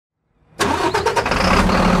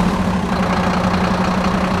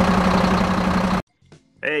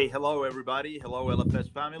Hey, hello everybody. Hello LFS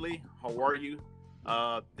family. How are you?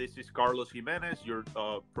 This is Carlos Jimenez, your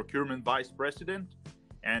procurement vice president,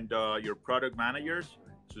 and your product managers,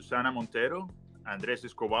 Susana Montero, Andres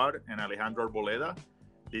Escobar, and Alejandro Arboleda.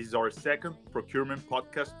 This is our second procurement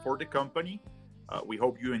podcast for the company. We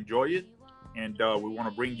hope you enjoy it, and we want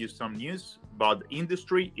to bring you some news about the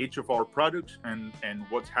industry, each of our products, and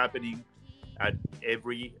what's happening at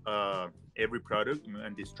every product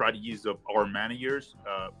and the strategies of our managers.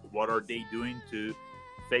 What are they doing to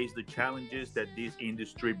face the challenges that this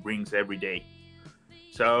industry brings every day?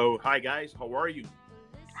 So, hi guys, how are you?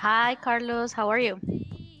 Hi, Carlos. How are you?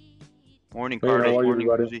 Morning, Hey, how Carlos. are you, Morning,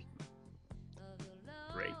 everybody? Susie.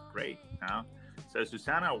 Great. So,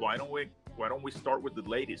 Susana, why don't we start with the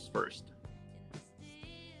ladies first?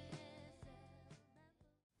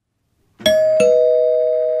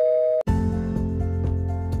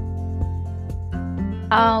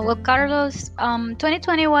 Well, Carlos,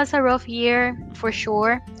 2020 was a rough year for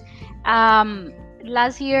sure.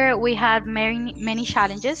 Last year we had many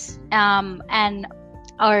challenges, and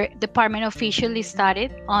our department officially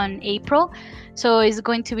started on April, so it's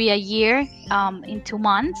going to be a year in 2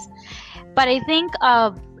 months. But I think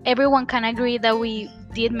everyone can agree that we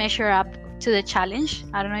did measure up to the challenge.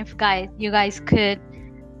 I don't know if you guys could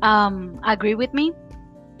agree with me.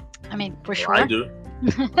 I mean, for Well, sure. I do.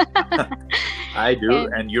 I do,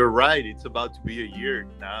 And and you're right. It's about to be a year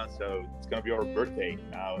now, so it's gonna be our birthday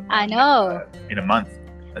now. I know. In a month.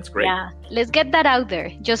 That's great. Yeah, let's get that out there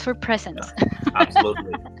just for presents.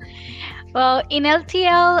 Absolutely. Well, in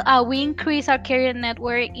LTL, we increased our carrier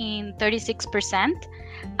network in 36%.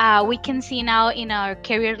 We can see now in our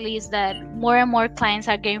carrier list that more and more clients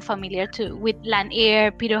are getting familiar with Land Air,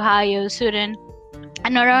 Pete Ohio, Sudan,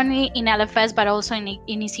 and not only in LFS but also in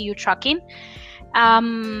ECU trucking.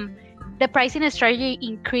 The pricing strategy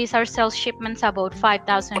increased our sales shipments about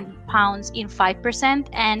 5,000 pounds in 5%.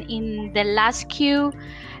 And in the last Q,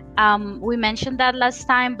 we mentioned that last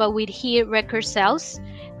time, but we hit record sales,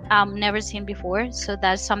 never seen before. So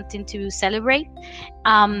that's something to celebrate.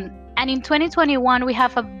 And in 2021, we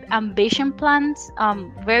have ambition plans,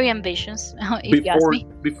 very ambitious, if you ask me.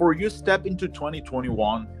 Before you step into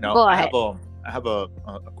 2021, now Go I ahead. have a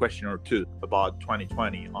question or two about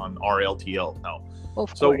 2020 on our LTL now.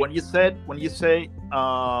 Of So course. when you say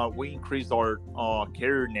we increased our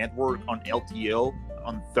carrier network on LTL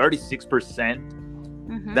on 36%,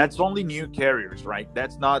 Mhm. that's only new carriers, right?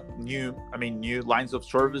 That's not new lines of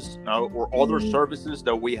service or other Mm, services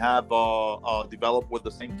that we have developed with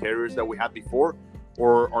the same carriers that we had before,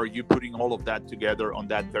 or are you putting all of that together on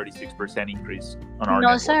that 36% increase on our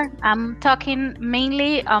No, network? sir. I'm talking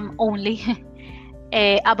mainly only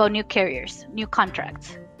about new carriers, new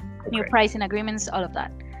contracts, new Okay, pricing agreements, all of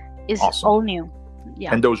that is awesome. all new.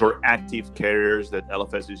 Yeah. And those are active carriers that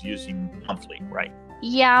LFS is using monthly, right?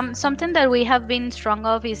 Yeah, something that we have been strong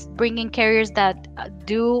of is bringing carriers that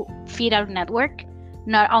do feed our network,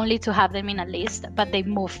 not only to have them in a list, but they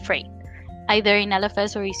move freight, either in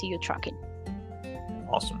LFS or ECU trucking.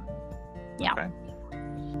 Awesome. Yeah. Okay.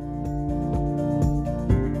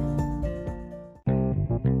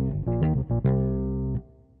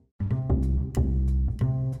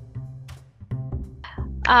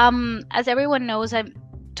 As everyone knows,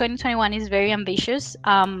 2021 is very ambitious,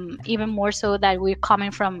 even more so that we're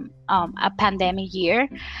coming from a pandemic year.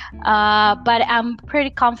 But I'm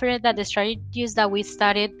pretty confident that the strategies that we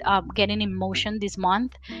started getting in motion this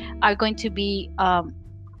month are going to be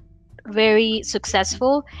very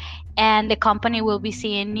successful, and the company will be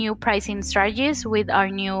seeing new pricing strategies with our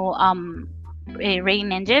new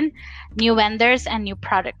rating engine, new vendors, and new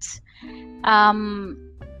products. Um,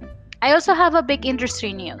 I also have a big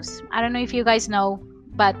industry news. I don't know if you guys know,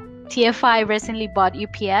 but TFI recently bought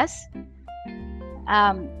UPS.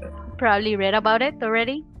 Um, Probably read about it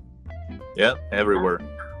already. Yeah, everywhere.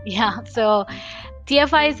 Yeah, so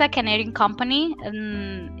TFI is a Canadian company,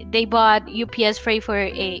 and they bought UPS Freight for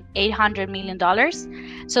 $800 million.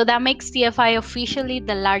 So that makes TFI officially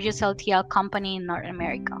the largest LTL company in North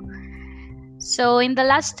America. So in the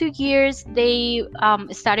last 2 years, they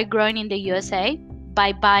started growing in the USA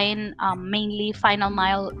by buying mainly final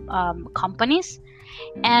mile companies.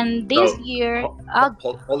 And this So year,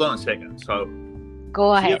 hold on a second. So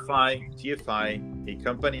go ahead. TFI, a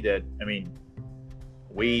company that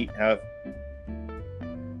we have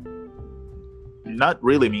not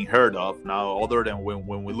really been heard of now, other than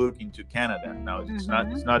when we look into Canada. Now Mhm.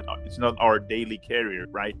 it's not our daily carrier,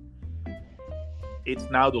 right? It's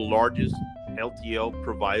now the largest LTL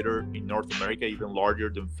provider in North America, even larger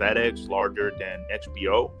than FedEx, larger than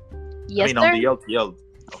XPO. Yes, On sir. the LTL.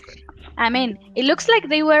 Okay. I mean, it looks like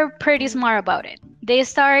they were pretty smart about it. they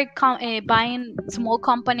start buying small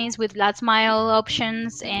companies with last mile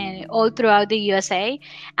options and all throughout the USA,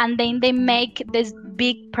 and then they make this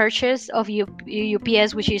big purchase of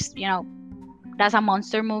UPS, which is that's a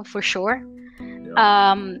monster move for sure.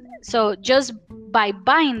 So just by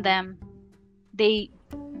buying them, they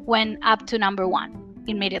went up to number one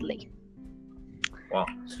immediately. Wow.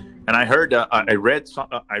 And I heard, I read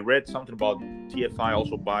something about TFI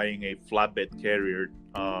also buying a flatbed carrier,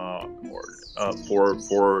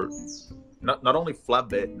 for not only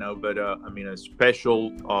flatbed, no, but a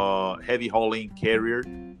special heavy hauling carrier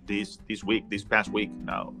this past week.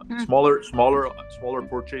 Now, smaller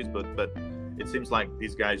purchase, but it seems like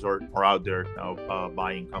these guys are out there now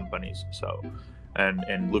buying companies. So,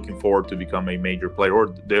 and looking forward to become a major player,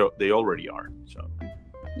 or they already are. So.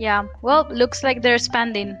 Yeah, well, looks like they're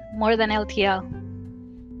spending more than LTL.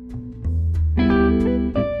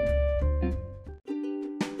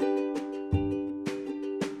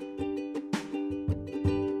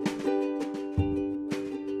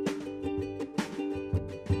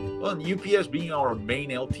 Well, UPS being our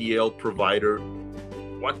main LTL provider,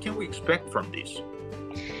 what can we expect from this?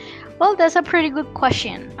 Well, that's a pretty good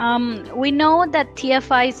question. We know that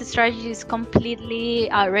TFI's strategy is completely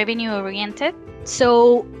revenue oriented.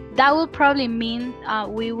 So that will probably mean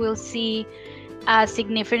we will see a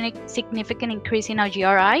significant increase in our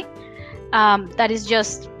GRI. That is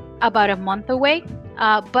just about a month away,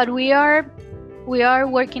 but we are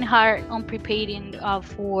working hard on preparing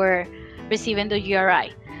for receiving the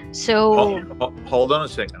GRI. So hold on a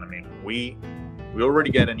second. I mean, we already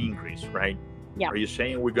get an increase, right? Yeah. Are you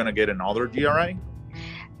saying we're gonna get another GRI?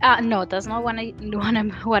 No, that's not what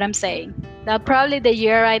I'm saying. That probably the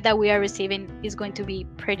GRI that we are receiving is going to be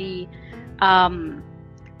pretty.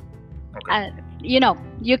 Okay.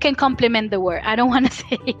 You can compliment the word. I don't want to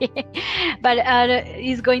say it, but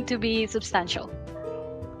it's going to be substantial.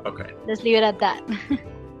 Okay. Let's leave it at that.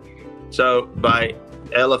 So by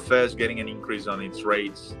LFS getting an increase on its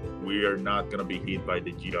rates, we are not going to be hit by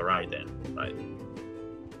the GRI then, right?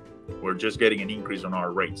 We're just getting an increase on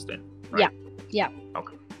our rates then, right? Yeah.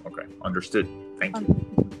 Okay. Understood. Thank you.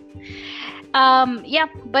 Yeah,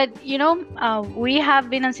 but we have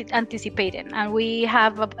been anticipating, and we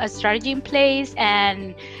have a strategy in place,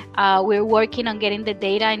 and we're working on getting the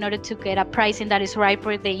data in order to get a pricing that is right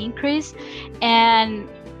for the increase. And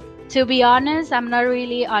to be honest, I'm not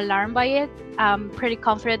really alarmed by it. I'm pretty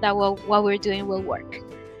confident that what we're doing will work.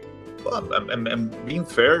 Well, and being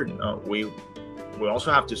fair, we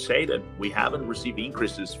also have to say that we haven't received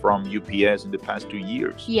increases from UPS in the past 2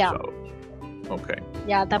 years. Yeah. So, okay.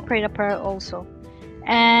 Yeah, that pretty apart also.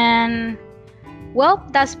 And well,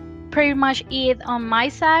 that's pretty much it on my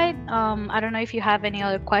side. I don't know if you have any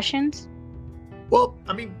other questions. Well,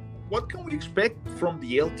 I mean, what can we expect from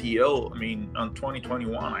the LTL? I mean, on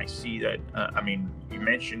 2021, I see that, you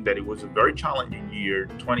mentioned that it was a very challenging year,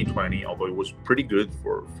 2020, although it was pretty good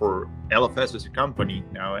for LFS as a company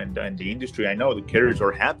now and the industry. I know the carriers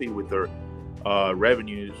are happy with their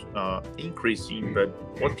revenues increasing, but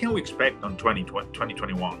what can we expect on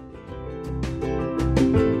 2021?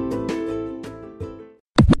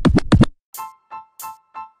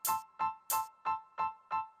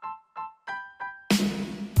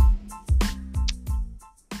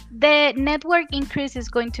 The network increase is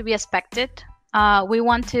going to be expected. We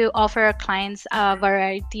want to offer our clients a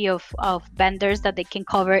variety of vendors that they can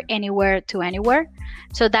cover anywhere to anywhere.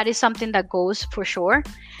 So that is something that goes for sure.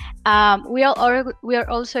 We are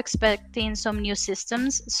also expecting some new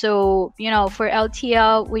systems. So, for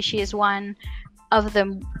LTL, which is one of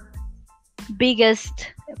the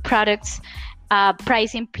biggest products,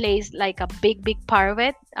 pricing plays like a big part of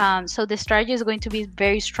it. So the strategy is going to be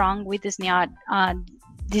very strong with this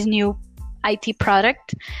new IT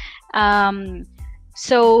product.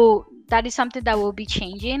 So that is something that will be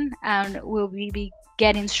changing, and will be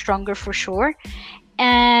getting stronger for sure.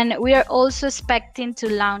 And we are also expecting to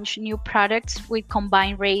launch new products with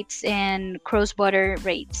combined rates and cross-border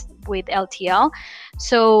rates with LTL.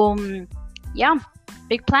 So yeah,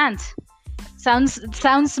 big plans. Sounds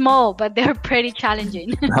small, but they're pretty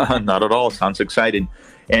challenging. Not at all. Sounds exciting.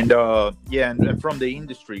 And and from the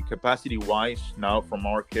industry, capacity-wise, now from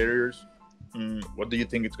our carriers, what do you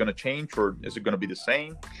think it's going to change, or is it going to be the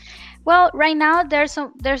same? Well, right now there's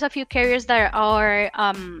a few carriers that are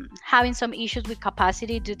having some issues with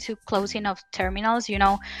capacity due to closing of terminals.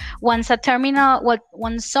 Once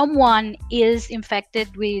someone is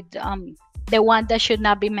infected with the one that should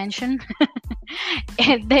not be mentioned,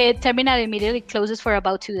 the terminal immediately closes for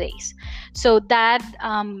about 2 days. So that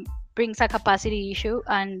brings a capacity issue,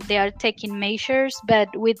 and they are taking measures. But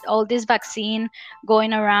with all this vaccine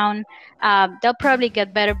going around, they'll probably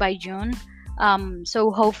get better by June.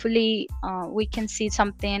 So hopefully we can see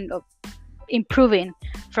something improving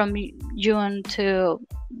from June to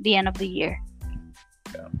the end of the year.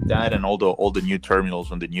 Yeah. That and all the new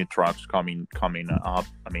terminals and the new trucks coming up.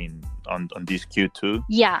 I mean, on this Q2.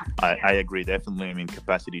 Yeah. I agree definitely. I mean,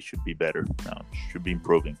 capacity should be better. Should be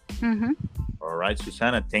improving. Mm-hmm. All right,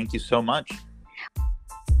 Susana, thank you so much.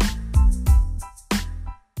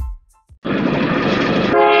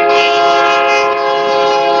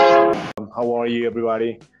 How are you,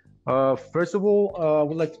 everybody? First of all, I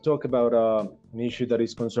would like to talk about an issue that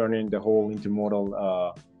is concerning the whole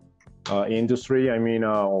intermodal industry. I mean,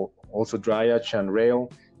 also drayage and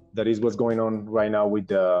rail. That is what's going on right now with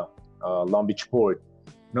the Long Beach port.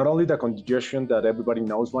 Not only the congestion that everybody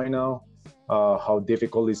knows right now, how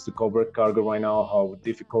difficult it is to cover cargo right now, how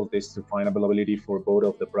difficult it is to find availability for both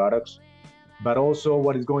of the products, but also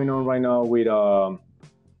what is going on right now with all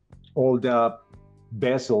the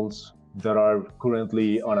vessels that are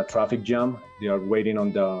currently on a traffic jam. They are waiting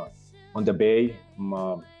on the bay,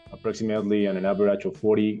 approximately on an average of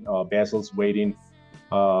 40 vessels waiting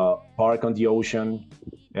park on the ocean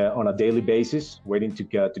on a daily basis, waiting to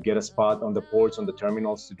get a spot on the ports, on the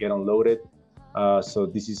terminals to get unloaded. So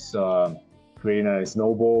this is creating a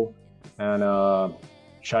snowball, and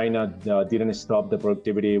China didn't stop the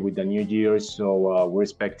productivity with the New Year, so we're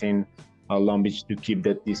expecting Long Beach to keep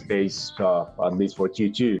this pace at least for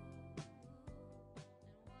Q2.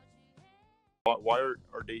 Why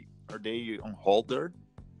are they on hold there?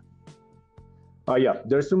 Yeah,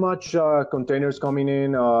 there's too much containers coming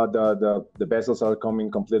in. The vessels are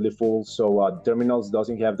coming completely full, so terminals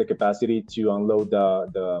doesn't have the capacity to unload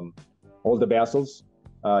all the vessels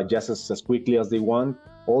just as quickly as they want.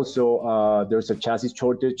 Also, there's a chassis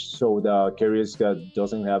shortage, so the carriers that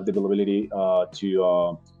doesn't have the availability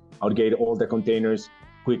to outgate all the containers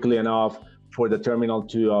quickly enough for the terminal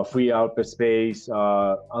to free up the space,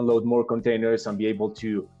 unload more containers, and be able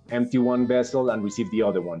to empty one vessel and receive the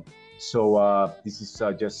other one. So this is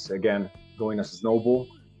just, again, going as a snowball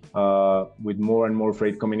with more and more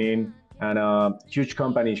freight coming in. And huge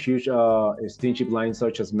companies, huge steamship lines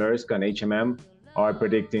such as Maersk and HMM are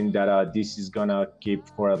predicting that this is going to keep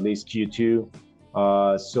for at least Q2.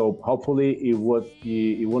 So hopefully it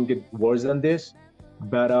won't get worse than this.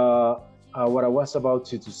 But what I was about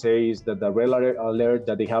to say is that the red alert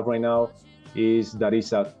that they have right now is that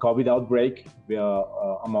it's a COVID outbreak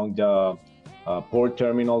among the port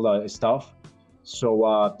terminal staff.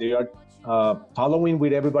 So they are following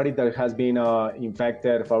with everybody that has been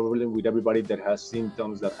infected, following with everybody that has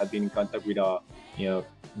symptoms, that have been in contact with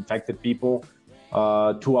infected people,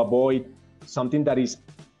 to avoid something that is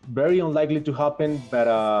very unlikely to happen,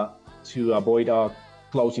 but to avoid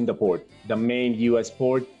closing the port, the main U.S.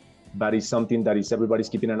 port. But it's something that is everybody's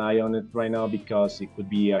keeping an eye on it right now because it could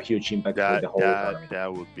be a huge impact for the whole economy.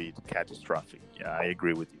 That would be catastrophic. Yeah, I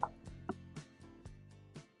agree with you.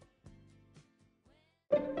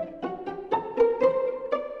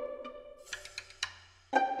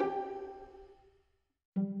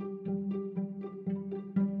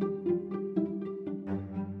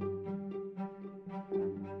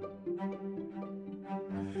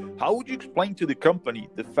 How would you explain to the company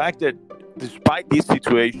the fact that despite this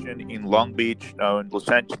situation in Long Beach, in Los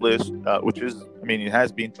Angeles, which is, I mean, it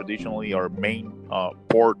has been traditionally our main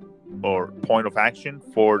port or point of action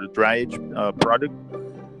for the drayage product,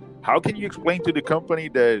 how can you explain to the company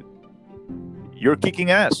that you're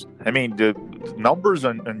kicking ass? I mean, the numbers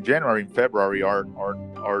in January and February are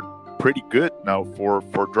pretty good now for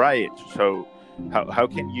drayage. So how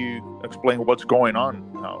can you explain what's going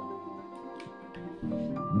on now?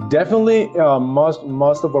 Definitely,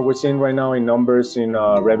 most of what we're seeing right now in numbers, in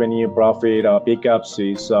revenue, profit, pickups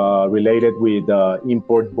is related with the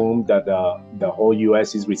import boom that the whole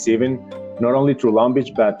U.S. is receiving, not only through Long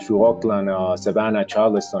Beach, but through Oakland, Savannah,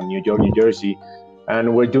 Charleston, New York, New Jersey.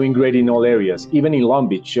 And we're doing great in all areas. Even in Long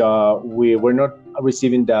Beach, we're not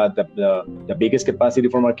receiving the biggest capacity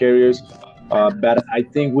from our carriers, but I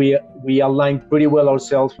think we align pretty well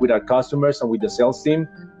ourselves with our customers and with the sales team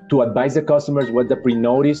to advise the customers what the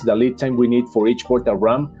pre-notice, the lead time we need for each port to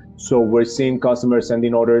run. So we're seeing customers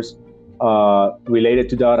sending orders related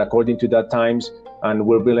to that, according to that times, and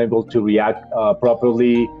we're being able to react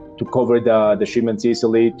properly to cover the shipments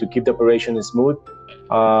easily, to keep the operation smooth.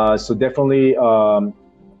 So definitely,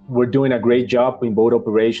 we're doing a great job in both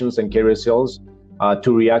operations and carrier sales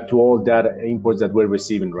to react to all that imports that we're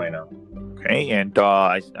receiving right now. Okay, and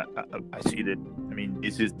I see that. I mean,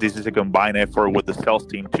 this is a combined effort with the sales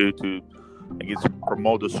team to it's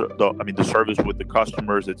promote the service with the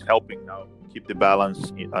customers. It's helping now keep the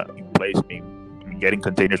balance in place. Getting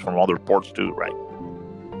containers from other ports too, right?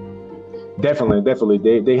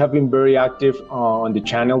 Definitely. They have been very active on the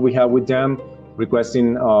channel we have with them,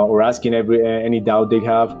 requesting or asking any doubt they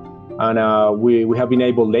have. And we have been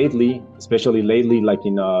able lately, especially lately, like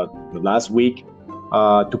in the last week,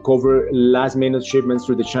 to cover last minute shipments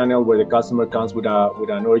through the channel where the customer comes with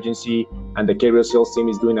an urgency, and the carrier sales team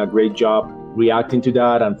is doing a great job reacting to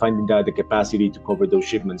that and finding the capacity to cover those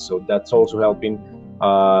shipments. So that's also helping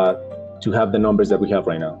to have the numbers that we have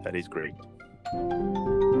right now. That is great.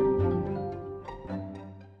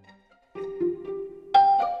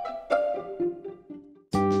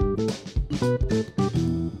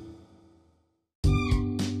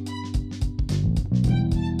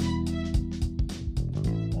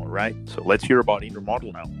 All right, so let's hear about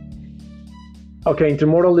intermodal now. Okay,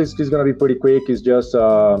 intermodal is going to be pretty quick. It's just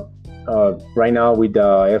right now with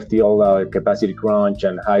the FTL capacity crunch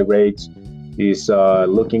and high rates, is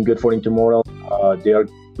looking good for intermodal. They are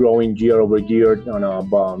growing year over year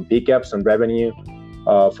on pickups and revenue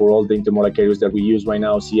for all the intermodal carriers that we use right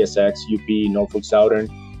now: CSX, UP, Norfolk Southern.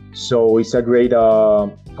 So it's a great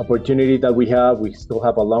opportunity that we have. We still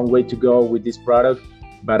have a long way to go with this product,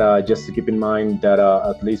 but just to keep in mind that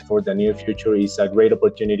at least for the near future, it's a great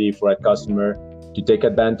opportunity for a customer to take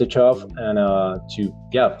advantage of and to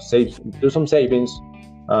do some savings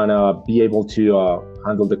and be able to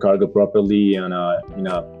handle the cargo properly and in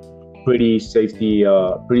a pretty safe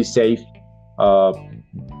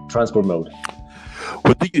transport mode.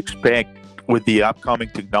 What do you expect with the upcoming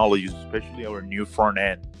technologies, especially our new front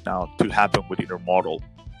end now, to happen with intermodal?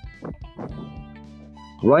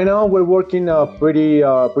 Right now, we're working pretty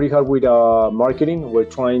hard with marketing. We're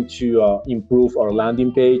trying to improve our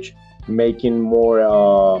landing page, making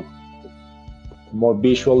more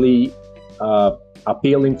visually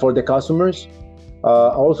appealing for the customers.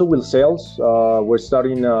 Also with sales, we're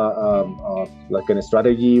starting like a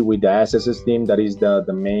strategy with the SSS team. That is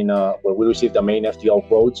the main where we receive the main FTL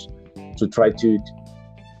quotes to try to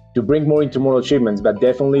bring more intermodal shipments. But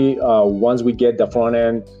definitely, once we get the front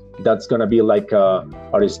end, that's gonna be like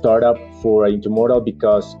our startup for intermodal,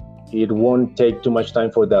 because it won't take too much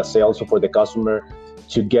time for the sales or for the customer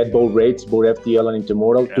to get both rates, both FTL and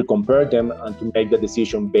intermodal, to compare them and to make the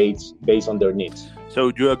decision based on their needs.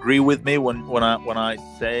 So do you agree with me when I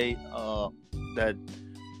say that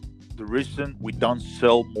the reason we don't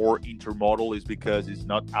sell more intermodal is because it's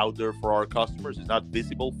not out there for our customers, it's not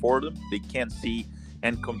visible for them, they can't see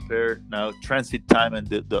and compare now transit time and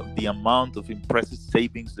the amount of impressive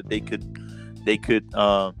savings that they could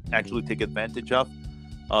actually take advantage of?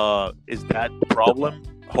 Is that problem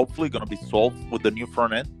hopefully going to be solved with the new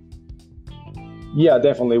front end? Yeah,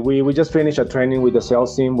 definitely. We just finished a training with the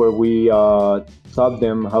sales team where we taught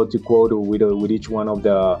them how to quote with each one of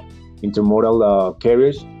the intermodal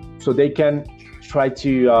carriers, so they can try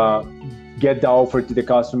to get the offer to the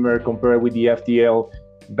customer, compare with the FTL.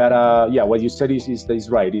 But what you said is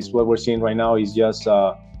right. Is what we're seeing right now is just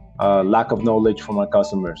lack of knowledge from our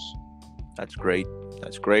customers. That's great.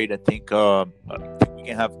 I think we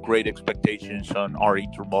can have great expectations on our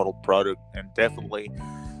intermodal product, and definitely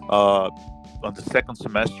on the second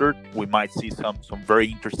semester we might see some very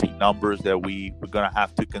interesting numbers that we're gonna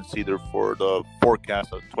have to consider for the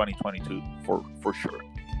forecast of 2022 for sure.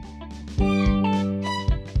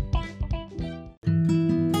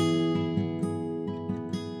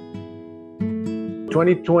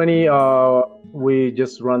 2020, we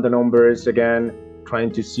just run the numbers again, trying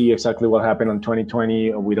to see exactly what happened in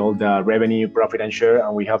 2020 with all the revenue, profit, and share.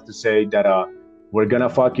 And we have to say that we're gonna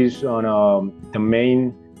focus on the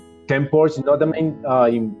main 10 ports, not the main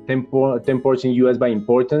 10 ports in US by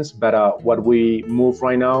importance, but what we move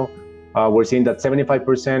right now, we're seeing that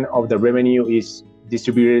 75% of the revenue is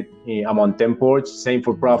distributed among 10 ports. Same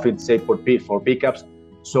for profit, same for pickups.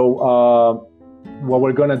 So what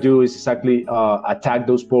we're gonna do is exactly attack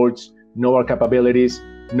those ports, know our capabilities,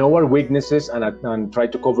 know our weaknesses, and try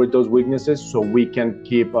to cover those weaknesses so we can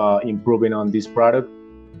keep improving on this product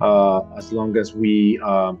as long as we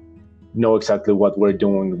know exactly what we're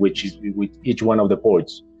doing, which is with each one of the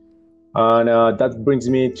ports. And that brings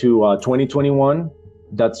me to 2021.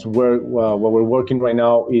 That's where what we're working right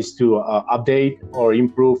now is to update or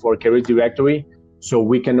improve our carrier directory, so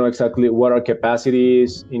we can know exactly what our capacity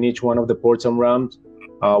is in each one of the ports and ramps,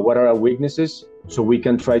 what are our weaknesses, so we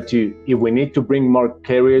can try to, if we need to bring more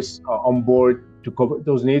carriers on board to cover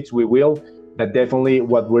those needs, we will. But definitely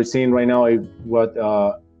what we're seeing right now is what,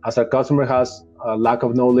 as our customer has a lack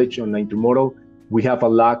of knowledge on the intermodal, we have a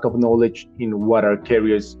lack of knowledge in what our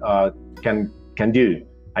carriers can do.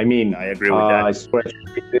 I mean, I agree with that. storage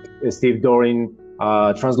services, Steve Doring,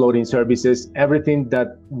 transloading services, everything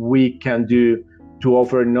that we can do to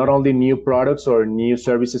offer not only new products or new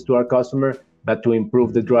services to our customer, but to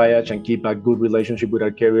improve the dryage and keep a good relationship with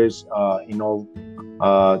our carriers in all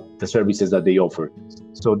the services that they offer.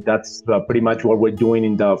 So that's pretty much what we're doing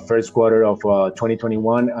in the first quarter of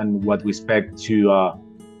 2021, and what we expect to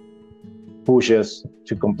push us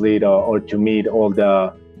to complete or to meet all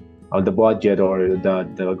the budget or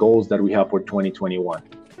the goals that we have for 2021.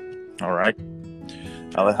 All right.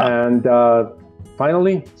 And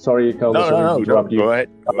finally, sorry, Carlos, no, interrupt you. Go ahead.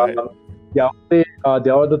 Yeah,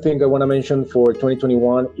 the other thing I want to mention for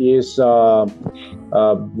 2021 is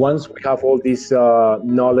once we have all this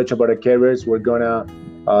knowledge about our carriers, we're gonna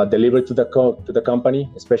deliver to the company,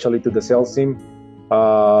 especially to the sales team,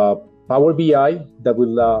 Power BI that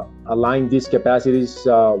will align these capacities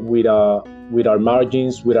with our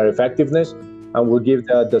margins, with our effectiveness, and will give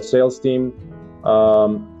the sales team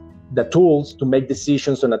the tools to make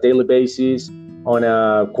decisions on a daily basis, on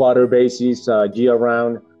a quarter basis, year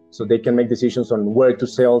round, so they can make decisions on where to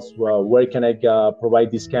sell, where can I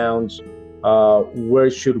provide discounts, where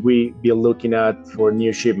should we be looking at for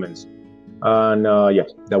new shipments. And yeah,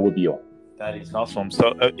 that would be all. That is awesome.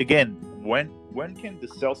 So again, when can the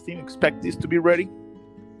sales team expect this to be ready?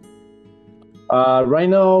 Right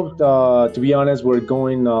now, to be honest, we're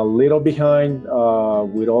going a little behind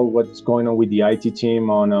with all what's going on with the IT team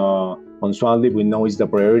on Swanley. We know it's the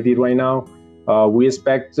priority right now. We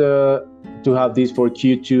expect to have this for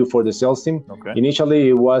Q2 for the sales team. Okay. Initially,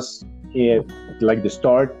 it was like the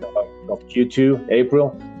start of Q2,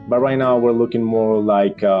 April, but right now we're looking more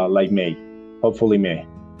like May, hopefully May.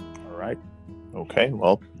 All right. Okay.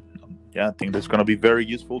 Well, yeah, I think that's going to be very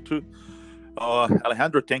useful too.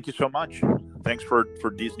 Alejandro, thank you so much. Thanks for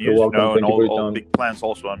this news, and all big plans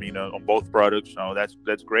also. I mean, on both products.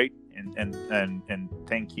 That's great, and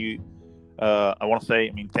thank you. I want to say,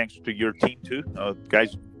 I mean, thanks to your team too.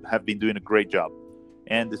 Guys have been doing a great job,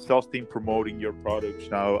 and the sales team promoting your products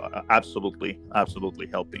now, absolutely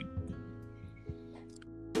helping.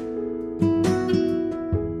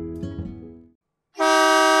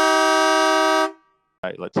 All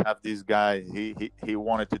right, let's have this guy. He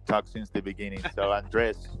wanted to talk since the beginning. So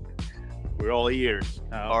Andres, we're all ears.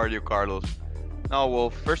 How are you, Carlos? No, well,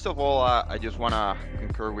 first of all, I just want to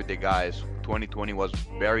concur with the guys. 2020 was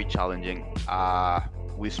very challenging.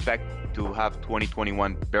 We expect to have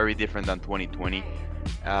 2021 very different than 2020.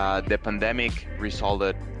 The pandemic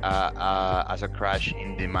resulted as a crash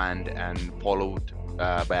in demand and followed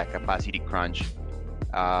by a capacity crunch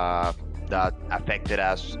that affected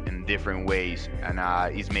us in different ways and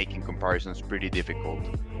is making comparisons pretty difficult.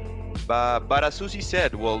 But as Susie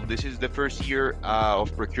said, well, this is the first year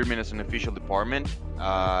of procurement as an official department,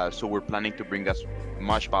 so we're planning to bring as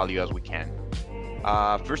much value as we can.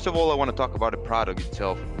 First of all, I want to talk about the product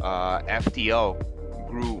itself. FTL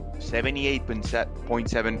grew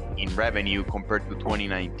 78.7 in revenue compared to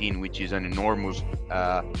 2019, which is an enormous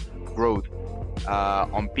growth.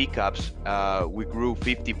 On pickups, we grew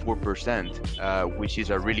 54%, which is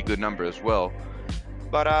a really good number as well.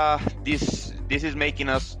 But this is making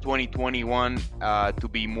us 2021 to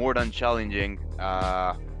be more than challenging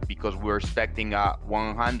because we're expecting a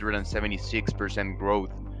 176%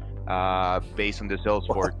 growth based on the sales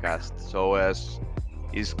forecast. So as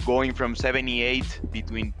is going from 78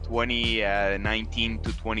 between 2019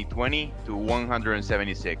 to 2020 to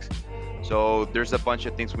 176. So there's a bunch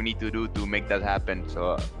of things we need to do to make that happen.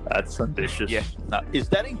 So that's ambitious. Yeah. Now, is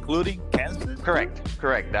that including Kansas? Correct.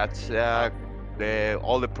 That's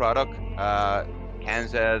all the product,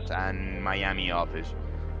 Kansas and Miami office.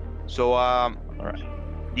 So all right.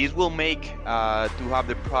 This will make to have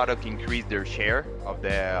the product increase their share of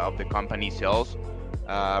the company sales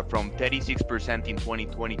from 36% in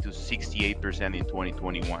 2020 to 68% in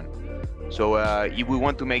 2021. So if we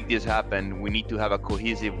want to make this happen, we need to have a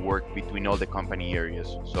cohesive work between all the company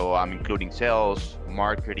areas. So I'm including sales,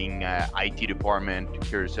 marketing, IT department,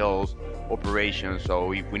 secure sales, operations.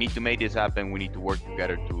 So if we need to make this happen, we need to work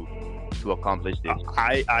together to accomplish this.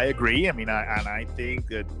 I agree. I mean, I think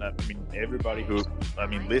that everybody who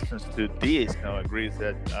listens to this agrees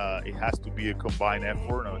that it has to be a combined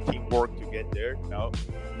effort, teamwork to get there.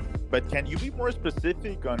 But can you be more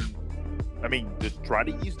specific on? The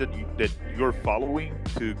strategies that you're following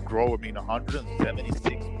to grow.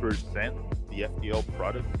 176% the FTL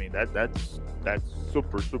product. That's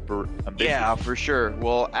super ambitious. Yeah, for sure.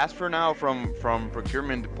 Well, as for now, from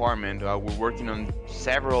procurement department, we're working on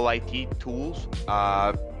several IT tools,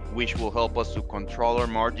 which will help us to control our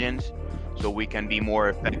margins, so we can be more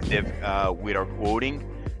effective with our quoting.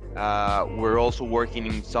 We're also working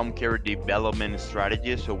in some carrier development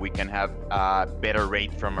strategies so we can have better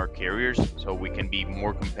rate from our carriers, so we can be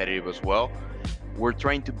more competitive as well. We're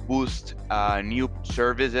trying to boost new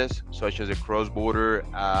services such as the cross-border,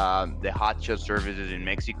 the hotshot services in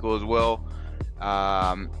Mexico as well.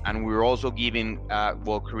 And we're also creating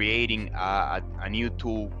a new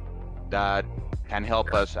tool that can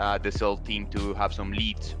help us, the sales team, to have some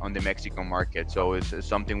leads on the Mexican market. So it's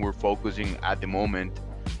something we're focusing at the moment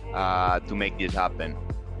to make this happen.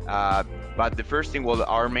 But the first thing, well,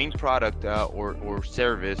 our main product or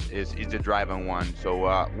service is the drive-on one.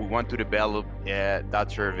 So we want to develop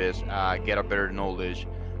that service, get a better knowledge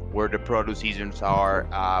where the product seasons are,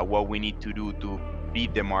 what we need to do to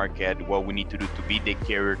beat the market, what we need to do to beat the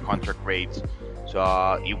carrier contract rates.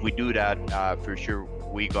 So if we do that, for sure,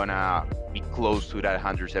 we're gonna be close to that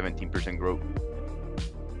 117% growth.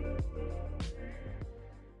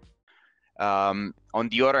 On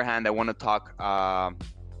the other hand, I want to talk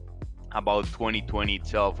about 2020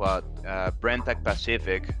 itself. Brenntag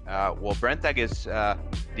Pacific. Well, Brenntag is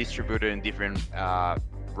distributed in different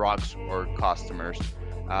rocks or customers.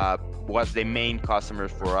 Was the main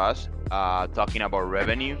customers for us, talking about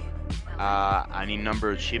revenue, and in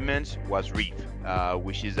number of shipments was Reef,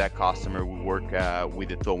 which is that customer we work with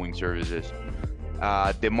the towing services.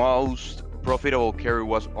 The most profitable carrier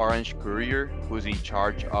was Orange Courier, who's in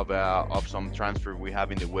charge of some transfer we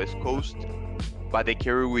have in the West Coast. But the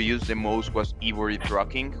carrier we used the most was Ivory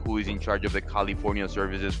Trucking, who is in charge of the California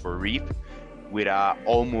services for Reef, with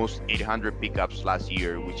almost 800 pickups last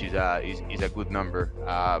year, which is a good number,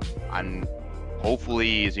 and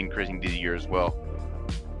hopefully is increasing this year as well.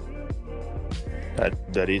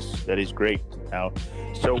 That is great. Now,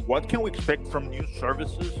 so what can we expect from new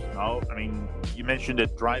services? Now, I mean, you mentioned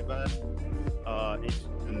that drive-on is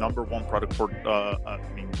the number one product for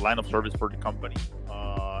line of service for the company,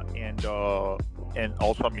 and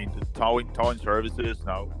also, I mean, the towing services.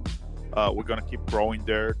 Now, we're gonna keep growing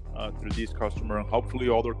there through this customer and hopefully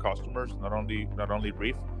other customers, not only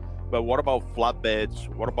Reef. But what about flatbeds?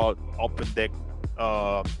 What about open deck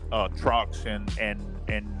trucks and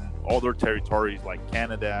other territories like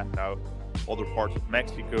Canada, now other parts of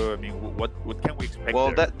Mexico? I mean, what can we expect?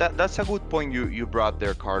 Well, there? that's a good point you brought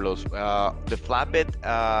there, Carlos. The flatbed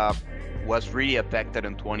was really affected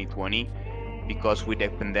in 2020 because with the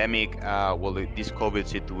pandemic, this COVID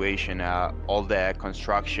situation, all the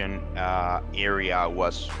construction area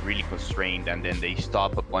was really constrained, and then they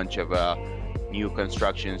stopped a bunch of new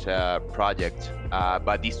constructions projects.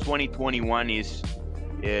 But this 2021 is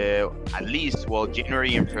at least, well,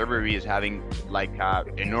 January and February is having like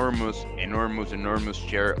enormous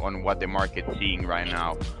share on what the market is seeing right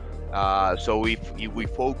now. So if we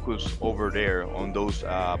focus over there on those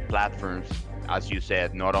platforms, as you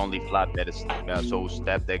said, not only flatbed, so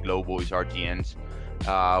step deck, globals, RTNs,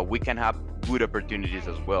 we can have good opportunities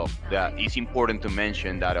as well. It's important to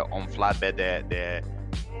mention that on flatbed,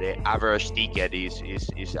 the average ticket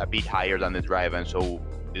is a bit higher than the drive, and so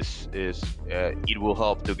it will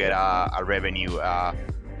help to get a revenue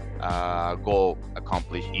goal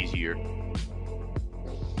accomplished easier.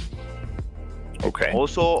 Okay.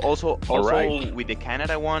 Also, right. with the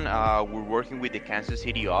Canada one, we're working with the Kansas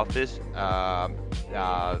City office.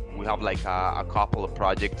 We have like a couple of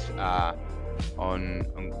projects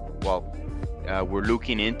we're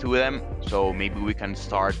looking into them, so maybe we can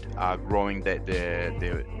start growing the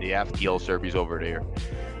FTL service over there.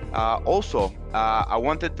 Also, I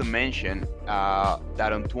wanted to mention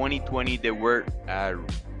that in 2020 there were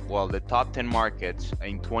the top 10 markets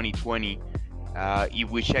in 2020. If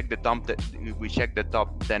we check the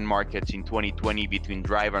top 10 markets in 2020 between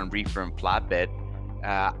drive and reefer and flatbed,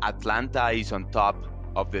 Atlanta is on top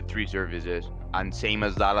of the three services, and same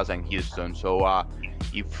as Dallas and Houston. So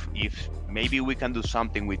if maybe we can do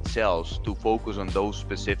something with sales to focus on those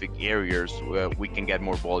specific areas, we can get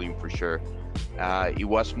more volume for sure. It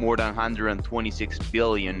was more than 126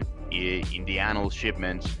 billion in the annual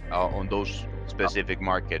shipments on those specific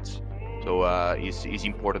markets. So it's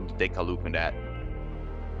important to take a look at that.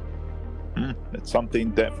 It's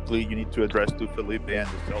something definitely you need to address to Felipe and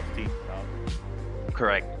the sales team.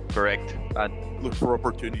 Correct. Look for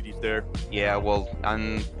opportunities there. Yeah, well,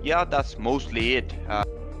 and yeah, that's mostly it.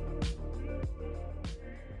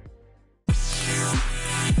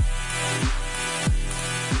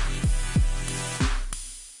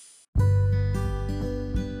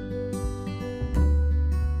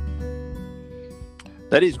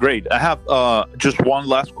 That is great. I have just one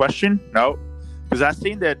last question now, because I've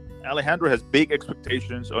seen that Alejandro has big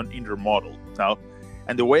expectations on intermodal now,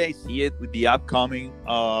 and the way I see it with the upcoming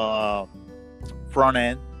front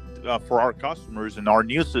end for our customers and our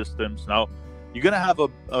new systems, now you're gonna have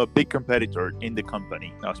a big competitor in the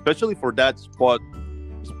company now, especially for that spot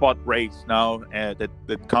rates now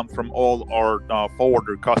that come from all our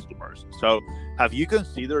forwarder customers. So have you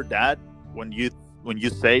considered that when you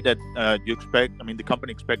say that you expect, I mean, the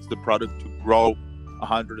company expects the product to grow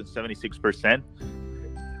 176%?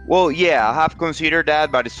 Well, yeah, I have considered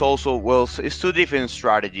that, but it's also, well, it's two different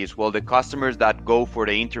strategies. Well, the customers that go for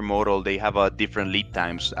the intermodal, they have a different lead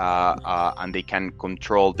times, and they can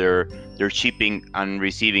control their shipping and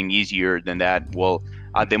receiving easier than that. Well,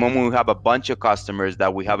 at the moment, we have a bunch of customers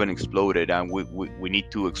that we haven't exploded, and we need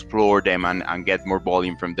to explore them and get more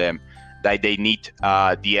volume from them. That they need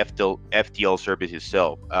the FTL service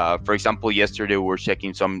itself. For example, yesterday we were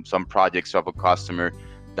checking some projects of a customer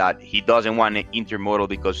that he doesn't want an intermodal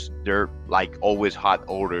because they're like always hot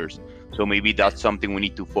orders. So maybe that's something we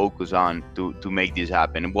need to focus on to make this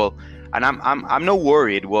happen. Well, and I'm not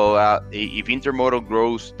worried. Well, if intermodal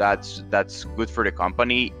grows, that's good for the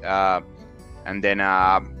company. And then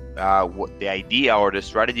what the idea or the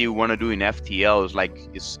strategy we want to do in FTL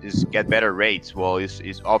is get better rates. Well,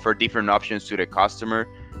 is offer different options to the customer,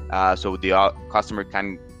 so the customer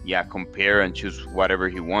can compare and choose whatever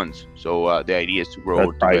he wants. So the idea is to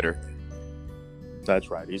grow together. That's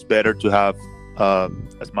right. It's better to have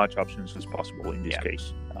as much options as possible in this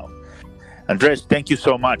case. Andres, thank you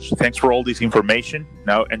so much. Thanks for all this information.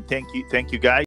 Now, and thank you guys.